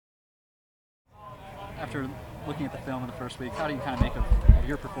after looking at the film in the first week, how do you kind of make of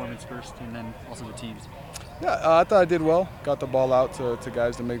your performance first and then also the team's? Yeah, I thought I did well. Got the ball out to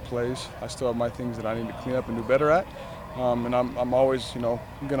guys to make plays. I still have my things that I need to clean up and do better at. And I'm always, going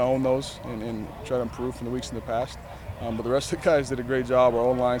to own those and try to improve from the weeks in the past. But the rest of the guys did a great job. Our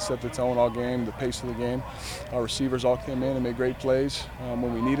O-line set the tone all game, the pace of the game. Our receivers all came in and made great plays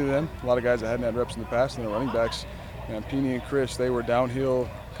when we needed them. A lot of guys that hadn't had reps in the past, and the running backs, Peeny and Chris, they were downhill,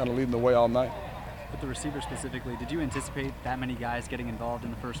 kind of leading the way all night. With the receivers specifically, did you anticipate that many guys getting involved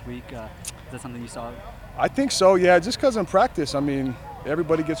in the first week? Is that something you saw? I think so, yeah, just because in practice,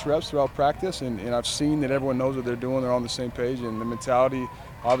 everybody gets reps throughout practice, and I've seen that everyone knows what they're doing. They're on the same page, and the mentality,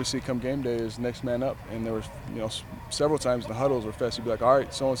 obviously, come game day is next man up. And there was, several times in the huddles where Fess would be like, all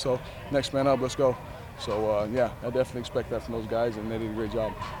right, so-and-so, next man up, let's go. So, yeah, I definitely expect that from those guys, and they did a great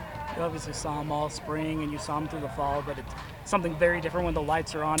job. You obviously saw them all spring and you saw them through the fall, but it's something very different when the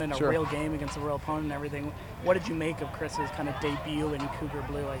lights are on in a real game against a real opponent and everything. What did you make of Chris's kind of debut in Cougar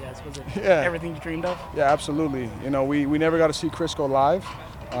Blue, I guess? Was it everything you dreamed of? Yeah, absolutely. We never got to see Chris go live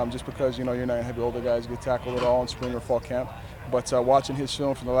just because, you're not going to have the older guys get tackled at all in spring or fall camp. But watching his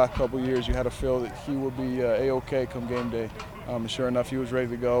film from the last couple of years, you had to feel that he would be A-OK come game day. Sure enough, he was ready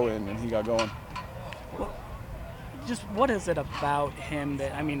to go, and he got going. Well, just what is it about him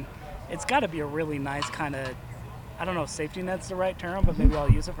that, it's got to be a really nice kind of, I don't know if safety net's the right term, but maybe I'll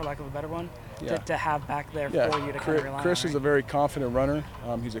use it for lack of a better one, to have back there for you to kind of rely on. Chris is a very confident runner.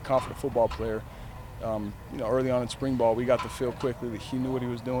 He's a confident football player. Early on in spring ball, we got to feel quickly that he knew what he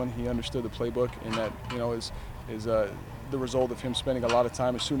was doing. He understood the playbook, and that, is the result of him spending a lot of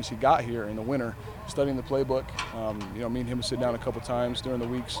time as soon as he got here in the winter studying the playbook. Me and him would sit down a couple times during the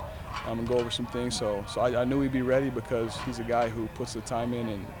weeks and go over some things. So I knew he'd be ready because he's a guy who puts the time in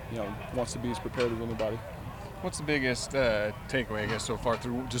and wants to be as prepared as anybody. What's the biggest takeaway, I guess, so far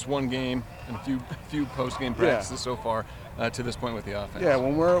through just one game and a few post-game practices so far to this point with the offense? Yeah,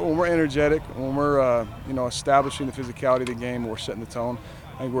 when we're energetic, when we're establishing the physicality of the game, and we're setting the tone,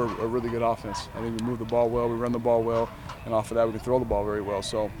 I think we're a really good offense. I think we move the ball well, we run the ball well, and off of that we can throw the ball very well.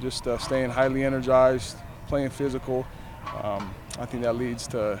 So just staying highly energized, playing physical, I think that leads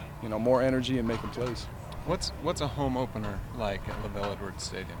to more energy and making plays. What's a home opener like at LaVell Edwards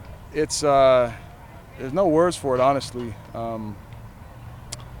Stadium? It's there's no words for it, honestly.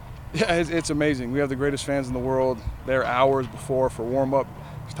 It's amazing. We have the greatest fans in the world. They're hours before for warm-up.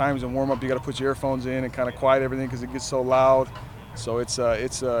 There's times in warm-up you got to put your earphones in and kind of quiet everything because it gets so loud. So it's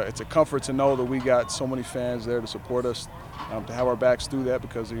a comfort to know that we got so many fans there to support us, to have our backs through that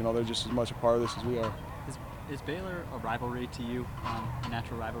because they're just as much a part of this as we are. Is Baylor a rivalry to you, a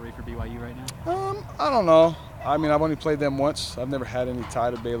natural rivalry for BYU right now? I don't know. I've only played them once. I've never had any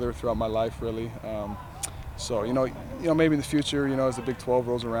tie to Baylor throughout my life, really. So maybe in the future, as the Big 12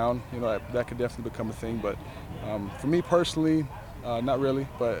 rolls around, that could definitely become a thing. But for me personally, not really.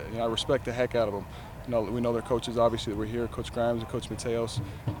 But I respect the heck out of them. We know their coaches, obviously, that were here, Coach Grimes and Coach Mateos.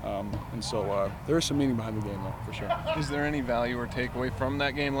 And so there is some meaning behind the game, though, for sure. Is there any value or takeaway from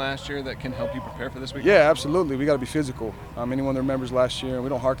that game last year that can help you prepare for this week? Yeah, absolutely. We got to be physical. Anyone that remembers last year, we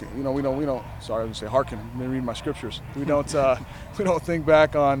don't hearken. Sorry, I was going to say hearken. I'm going to read my scriptures. We don't think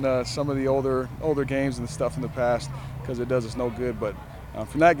back on some of the older games and the stuff in the past because it does us no good. But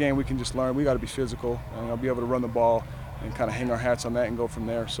from that game, we can just learn. We got to be physical and be able to run the ball and kind of hang our hats on that and go from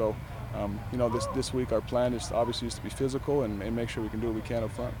there. So. This week our plan is obviously to be physical and make sure we can do what we can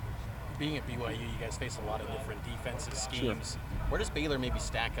up front. Being at BYU, you guys face a lot of different defensive schemes. Sure. Where does Baylor maybe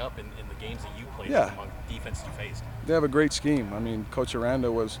stack up in the games that you played among defenses you faced? They have a great scheme. Coach Aranda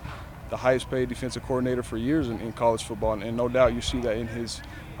was the highest paid defensive coordinator for years in college football, and no doubt you see that in his,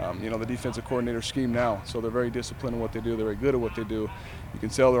 the defensive coordinator scheme now. So they're very disciplined in what they do. They're very good at what they do. You can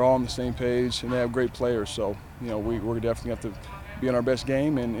tell they're all on the same page, and they have great players. So, we're definitely have to be in our best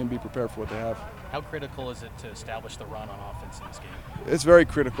game and be prepared for what they have. How critical is it to establish the run on offense in this game? It's very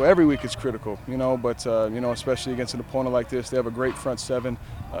critical. Every week it's critical, but especially against an opponent like this, they have a great front seven,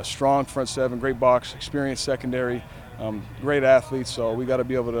 a strong front seven, great box, experienced secondary, great athletes. So we got to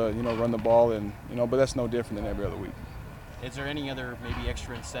be able to, run the ball, and but that's no different than every other week. Is there any other maybe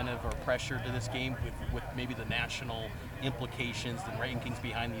extra incentive or pressure to this game with maybe the national implications, the rankings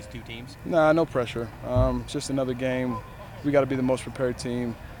behind these two teams? Nah, no pressure. It's just another game. We got to be the most prepared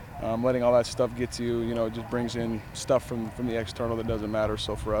team. Letting all that stuff get to you, it just brings in stuff from the external that doesn't matter.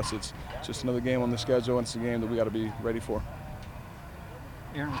 So for us, it's just another game on the schedule, and it's a game that we got to be ready for.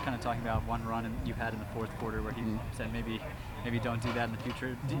 Aaron was kind of talking about one run you had in the fourth quarter where he said maybe don't do that in the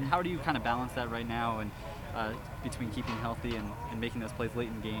future. How do you kind of balance that right now and between keeping healthy and making those plays late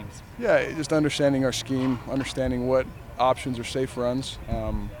in games? Yeah, just understanding our scheme, understanding what options are safe runs.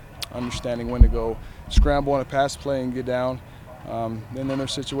 understanding when to go scramble on a pass play and get down. And then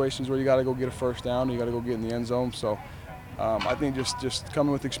there's situations where you got to go get a first down, you got to go get in the end zone. So I think just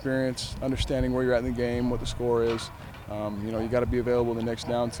coming with experience, understanding where you're at in the game, what the score is. You got to be available the next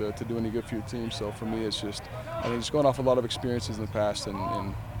down to do any good for your team. So for me, it's just going off a lot of experiences in the past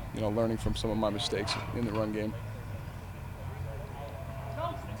and learning from some of my mistakes in the run game.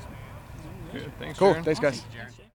 Good. Thanks, Cool. Jaron. Thanks, guys.